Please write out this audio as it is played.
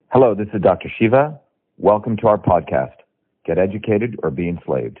Hello, this is Dr. Shiva. Welcome to our podcast, Get Educated or Be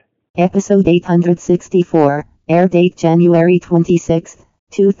Enslaved. Episode 864, air date January 26,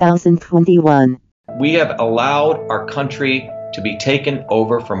 2021. We have allowed our country to be taken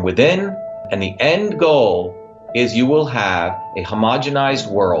over from within, and the end goal is you will have a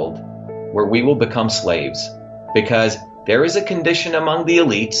homogenized world where we will become slaves, because there is a condition among the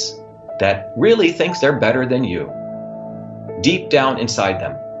elites that really thinks they're better than you, deep down inside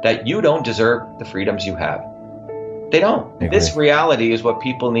them, that you don't deserve the freedoms you have. They don't. This reality is what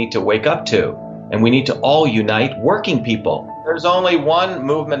people need to wake up to, and we need to all unite working people. There's only one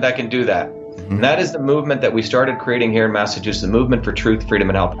movement that can do that, and that is the movement that we started creating here in Massachusetts, the Movement for Truth,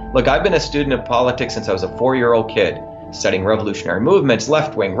 Freedom, and Health. Look, I've been a student of politics since I was a 4-year-old kid, studying revolutionary movements,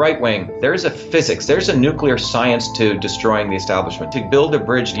 left wing, right wing. There's a physics, there's a nuclear science to destroying the establishment. To build a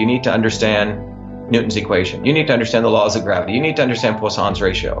bridge, you need to understand Newton's equation. You need to understand the laws of gravity. You need to understand Poisson's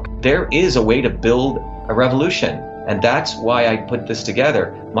ratio. There is a way to build a revolution, and that's why I put this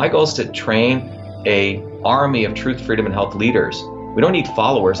together. My goal is to train an army of truth, freedom, and health leaders. We don't need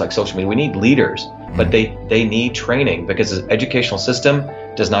followers like social media. We need leaders, but they need training, because the educational system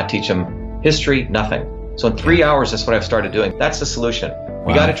does not teach them history, nothing. So in 3 hours, that's what I've started doing. That's the solution.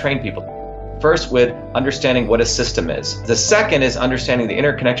 We got to train people. First, with understanding what a system is. The second is understanding the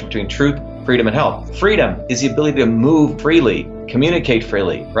interconnection between truth, freedom, and health. Freedom is the ability to move freely, communicate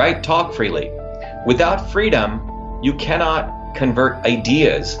freely, right? Talk freely. Without freedom, you cannot convert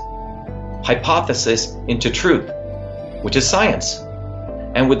ideas, hypothesis into truth, which is science.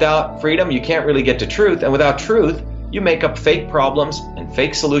 And without freedom, you can't really get to truth. And without truth, you make up fake problems and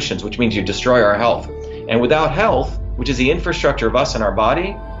fake solutions, which means you destroy our health. And without health, which is the infrastructure of us and our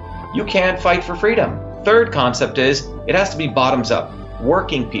body, you can't fight for freedom. Third concept is it has to be bottoms up.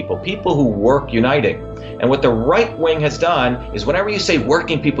 Working people, people who work uniting. And what the right wing has done is whenever you say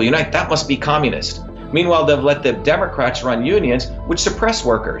working people unite, that must be communist. Meanwhile, they've let the Democrats run unions, which suppress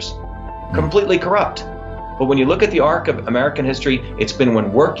workers. Completely corrupt. But when you look at the arc of American history, it's been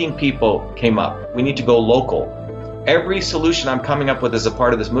when working people came up. We need to go local. Every solution I'm coming up with as a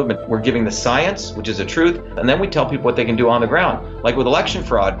part of this movement, we're giving the science, which is the truth, and then we tell people what they can do on the ground. Like with election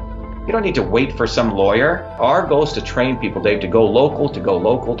fraud, you don't need to wait for some lawyer. Our goal is to train people, Dave, to go local, to go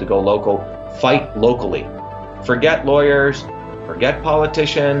local, to go local, fight locally. Forget lawyers, forget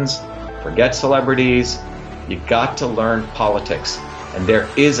politicians, forget celebrities. You got to learn politics, and there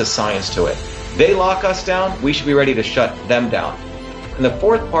is a science to it. They lock us down, we should be ready to shut them down. And the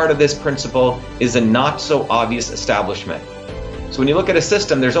fourth part of this principle is a not so obvious establishment. So when you look at a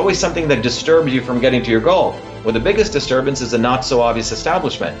system, there's always something that disturbs you from getting to your goal. Well, the biggest disturbance is a not so obvious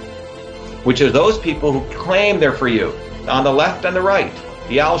establishment, which are those people who claim they're for you, on the left and the right.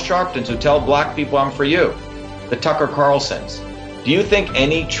 The Al Sharptons who tell black people I'm for you. The Tucker Carlsons. Do you think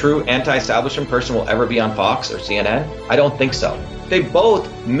any true anti-establishment person will ever be on Fox or CNN? I don't think so. They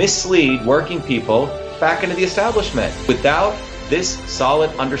both mislead working people back into the establishment. Without this solid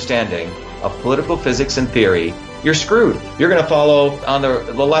understanding of political physics and theory, you're screwed. You're going to follow on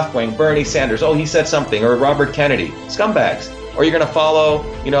the left wing, Bernie Sanders. Oh, he said something. Or Robert Kennedy. Scumbags. Or you're going to follow,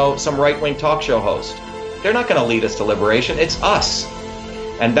 some right-wing talk show host. They're not going to lead us to liberation. It's us.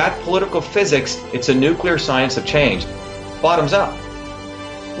 And that political physics, it's a nuclear science of change. Bottoms up.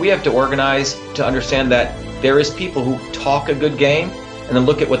 We have to organize to understand that there is people who talk a good game and then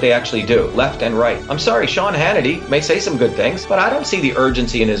look at what they actually do, left and right. I'm sorry, Sean Hannity may say some good things, but I don't see the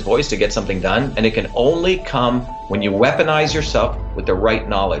urgency in his voice to get something done. And it can only come when you weaponize yourself with the right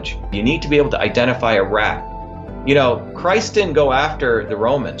knowledge. You need to be able to identify a rat. Christ didn't go after the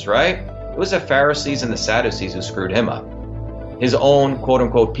Romans, right? It was the Pharisees and the Sadducees who screwed him up. His own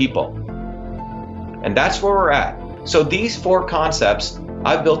quote-unquote people. And that's where we're at. So these four concepts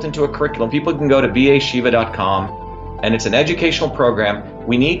I've built into a curriculum. People can go to vashiva.com, and it's an educational program.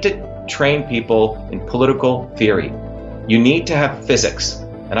 We need to train people in political theory. You need to have physics,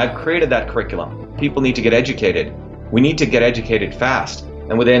 and I've created that curriculum. People need to get educated. We need to get educated fast.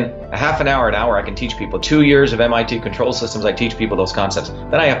 And within a half an hour, I can teach people. 2 years of MIT control systems, I teach people those concepts.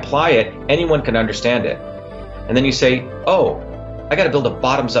 Then I apply it, anyone can understand it. And then you say, oh, I got to build a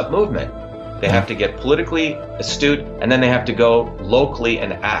bottoms-up movement. They have to get politically astute, and then they have to go locally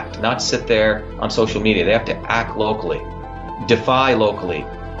and act, not sit there on social media. They have to act locally, defy locally,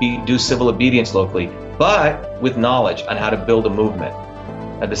 do civil obedience locally, but with knowledge on how to build a movement.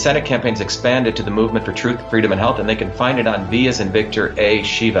 The Senate campaign's expanded to the Movement for Truth, Freedom, and Health, and they can find it on V as in Victor, A,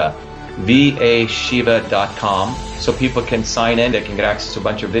 Shiva, vashiva.com, so people can sign in, they can get access to a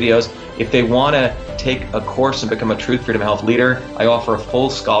bunch of videos. If they want to take a course and become a Truth, Freedom, and Health leader, I offer a full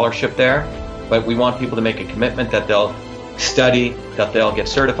scholarship there, but we want people to make a commitment that they'll study, that they'll get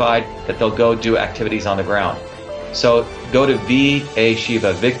certified, that they'll go do activities on the ground. So go to VA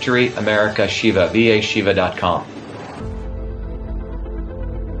Shiva, Victory America Shiva, vashiva.com.